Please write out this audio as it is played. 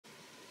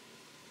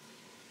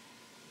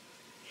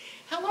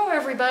Hello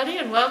everybody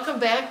and welcome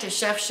back to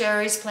Chef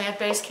Sherry's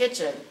Plant-Based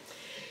Kitchen.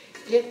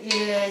 It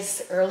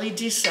is early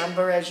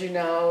December, as you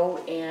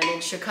know, and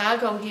in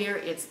Chicago here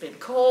it's been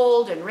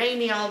cold and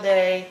rainy all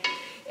day,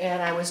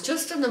 and I was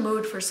just in the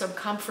mood for some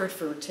comfort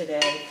food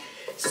today.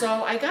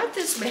 So I got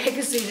this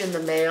magazine in the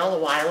mail a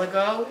while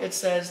ago. It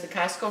says the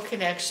Costco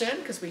Connection,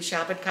 because we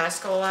shop at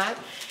Costco a lot.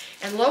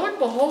 And lo and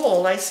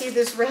behold, I see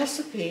this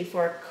recipe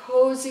for a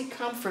cozy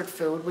comfort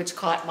food, which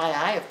caught my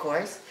eye, of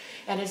course.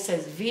 And it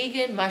says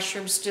vegan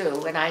mushroom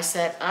stew. And I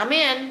said, I'm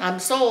in, I'm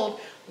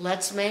sold,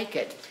 let's make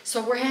it.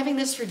 So we're having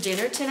this for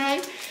dinner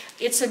tonight.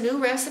 It's a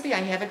new recipe, I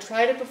haven't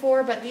tried it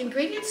before, but the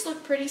ingredients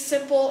look pretty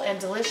simple and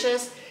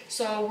delicious,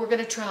 so we're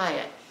gonna try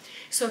it.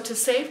 So to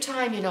save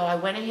time, you know, I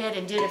went ahead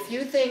and did a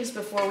few things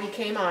before we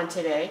came on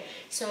today.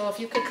 So if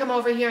you could come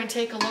over here and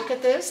take a look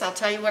at this, I'll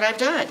tell you what I've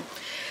done.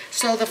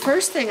 So the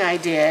first thing I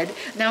did,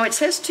 now it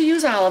says to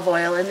use olive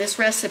oil in this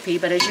recipe,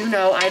 but as you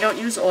know, I don't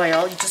use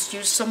oil, you just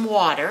use some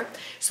water.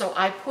 So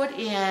I put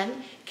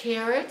in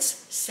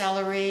carrots,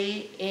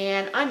 celery,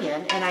 and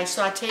onion, and I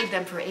sauteed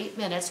them for 8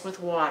 minutes with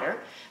water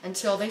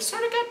until they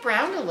sort of got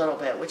browned a little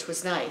bit, which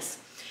was nice.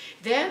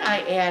 Then I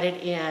added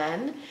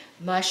in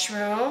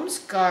mushrooms,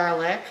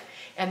 garlic,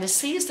 and the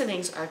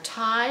seasonings are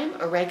thyme,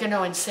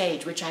 oregano, and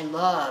sage, which I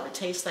love. It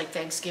tastes like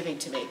Thanksgiving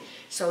to me.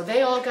 So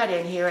they all got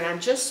in here, and I'm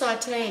just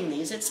sauteing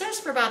these. It says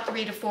for about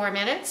 3 to 4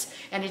 minutes,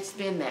 and it's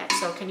been that.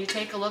 So can you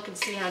take a look and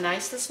see how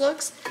nice this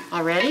looks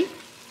already?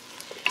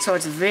 So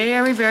it's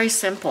very, very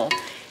simple.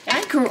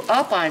 I grew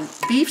up on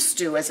beef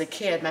stew as a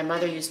kid. My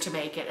mother used to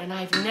make it, and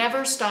I've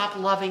never stopped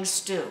loving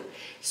stew.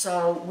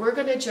 So we're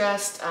going to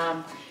just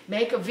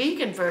make a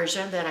vegan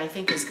version that I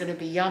think is going to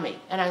be yummy.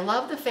 And I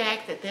love the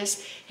fact that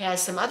this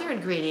has some other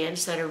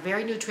ingredients that are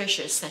very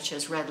nutritious, such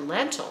as red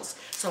lentils.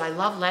 So I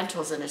love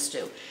lentils in a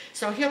stew.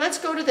 So here, let's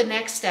go to the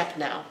next step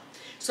now.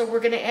 So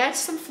we're going to add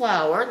some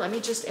flour. Let me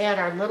just add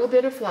our little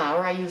bit of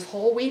flour. I use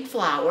whole wheat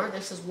flour.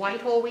 This is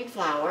white whole wheat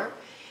flour.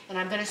 And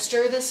I'm going to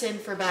stir this in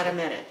for about a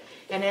minute.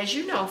 And as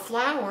you know,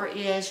 flour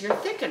is your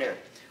thickener.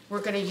 We're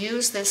going to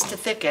use this to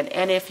thicken.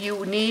 And if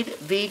you need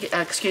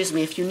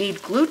if you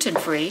need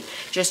gluten-free,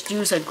 just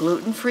use a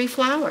gluten-free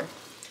flour.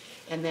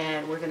 And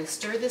then we're going to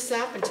stir this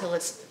up until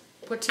it's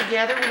put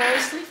together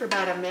nicely for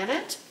about a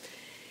minute.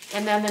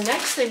 And then the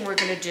next thing we're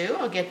going to do,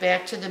 I'll get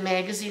back to the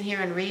magazine here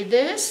and read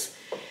this.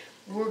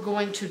 We're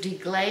going to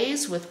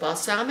deglaze with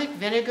balsamic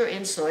vinegar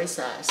and soy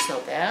sauce.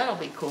 So that'll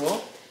be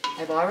cool.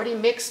 I've already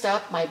mixed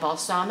up my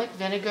balsamic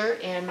vinegar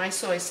and my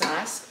soy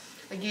sauce.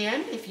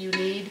 Again, if you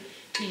need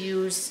to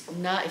use,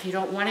 if you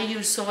don't want to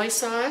use soy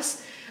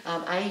sauce,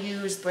 I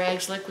use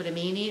Bragg's Liquid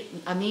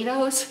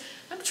Aminos.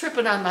 I'm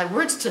tripping on my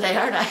words today,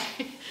 aren't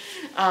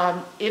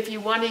I? If you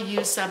want to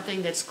use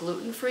something that's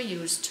gluten-free,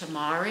 use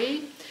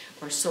tamari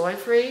or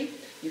soy-free.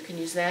 You can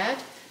use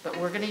that, but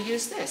we're going to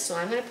use this. So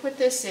I'm going to put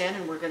this in,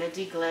 and we're going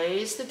to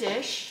deglaze the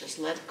dish. Just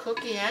let it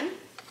cook in.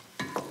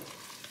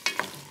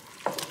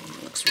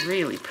 It looks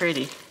really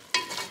pretty.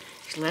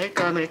 Just let it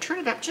go. I'm going to turn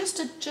it up just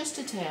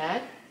a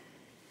tad.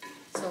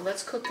 So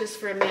let's cook this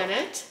for a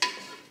minute.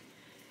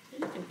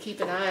 You can keep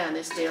an eye on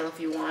this, Dale, if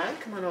you want.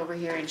 Come on over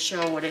here and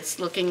show what it's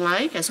looking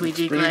like as we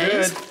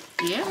deglaze.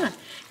 Yeah.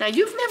 Now,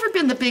 you've never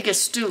been the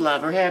biggest stew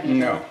lover, have you?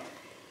 No.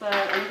 But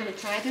are you going to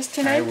try this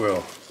tonight? I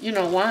will. You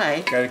know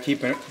why? Got to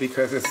keep it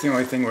because it's the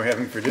only thing we're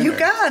having for dinner. You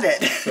got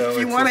it. So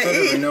you want to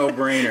eat. It's a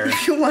no-brainer.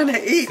 If you want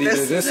to eat it's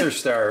either this or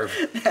starve.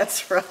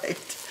 That's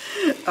right.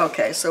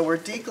 Okay, so we're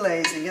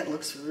deglazing it.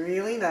 Looks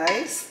really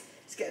nice.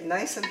 It's getting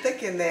nice and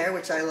thick in there,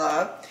 which I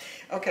love.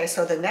 Okay,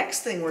 so the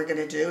next thing we're going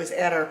to do is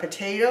add our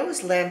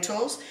potatoes,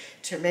 lentils,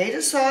 tomato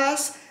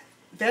sauce,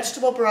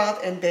 vegetable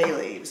broth, and bay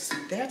leaves.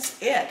 That's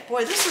it.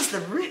 Boy, this is the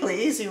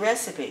really easy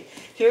recipe.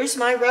 Here's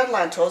my red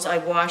lentils. I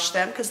washed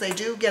them because they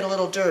do get a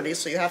little dirty,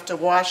 so you have to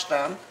wash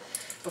them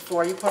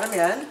before you put them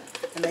in.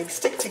 And they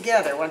stick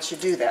together once you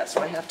do that,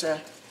 so I have to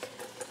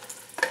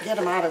get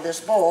them out of this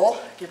bowl.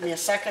 Give me a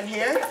second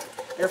here.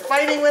 They're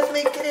fighting with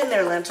me. Get in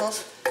there,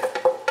 lentils.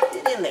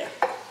 Get in there.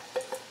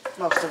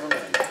 Most of them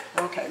are in there.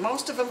 Okay,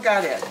 most of them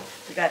got in.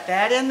 We got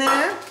that in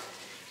there.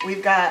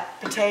 We've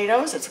got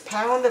potatoes. It's a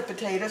pound of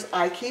potatoes.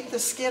 I keep the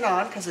skin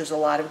on because there's a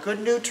lot of good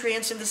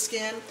nutrients in the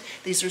skin.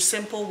 These are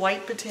simple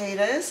white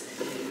potatoes.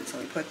 So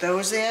we put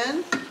those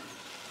in.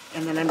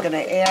 And then I'm going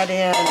to add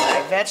in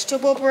my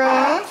vegetable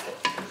broth.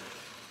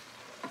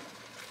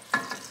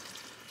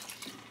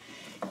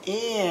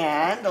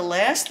 And the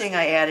last thing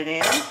I added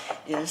in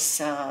is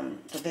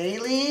the bay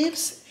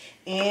leaves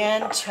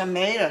and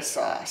tomato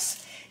sauce.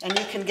 And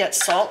you can get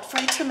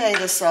salt-free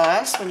tomato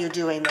sauce when you're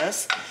doing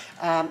this.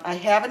 I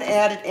haven't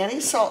added any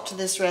salt to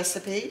this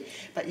recipe,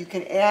 but you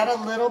can add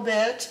a little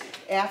bit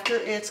after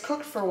it's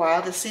cooked for a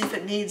while to see if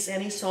it needs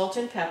any salt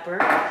and pepper.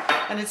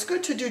 And it's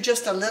good to do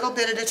just a little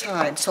bit at a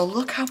time. So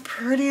look how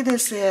pretty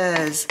this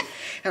is.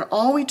 And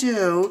all we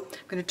do,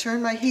 I'm going to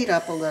turn my heat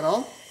up a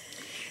little.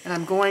 And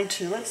I'm going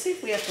to, let's see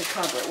if we have to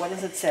cover it. What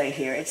does it say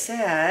here? It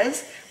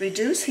says,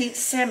 reduce heat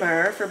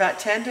simmer for about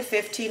 10 to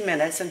 15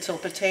 minutes until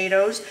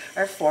potatoes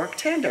are fork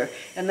tender.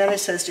 And then it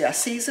says, yeah,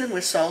 season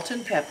with salt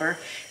and pepper.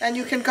 And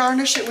you can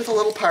garnish it with a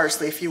little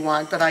parsley if you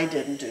want, but I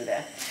didn't do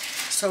that.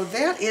 So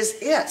that is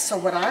it. So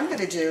what I'm going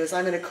to do is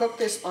I'm going to cook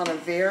this on a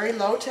very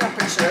low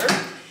temperature,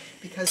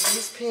 because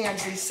these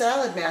pans, these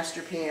Salad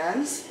Master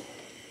pans,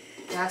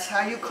 that's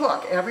how you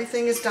cook.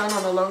 Everything is done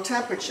on a low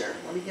temperature.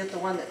 Let me get the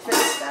one that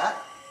fits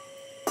that.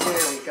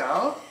 There we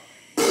go.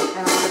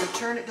 And I'm going to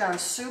turn it down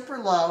super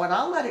low, and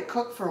I'll let it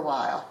cook for a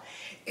while.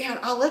 And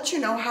I'll let you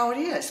know how it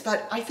is.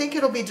 But I think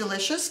it'll be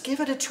delicious.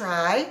 Give it a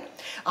try.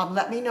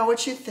 Let me know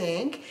what you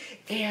think.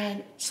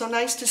 And so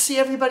nice to see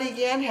everybody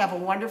again. Have a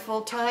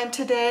wonderful time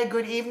today.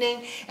 Good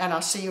evening. And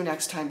I'll see you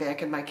next time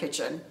back in my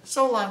kitchen.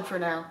 So long for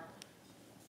now.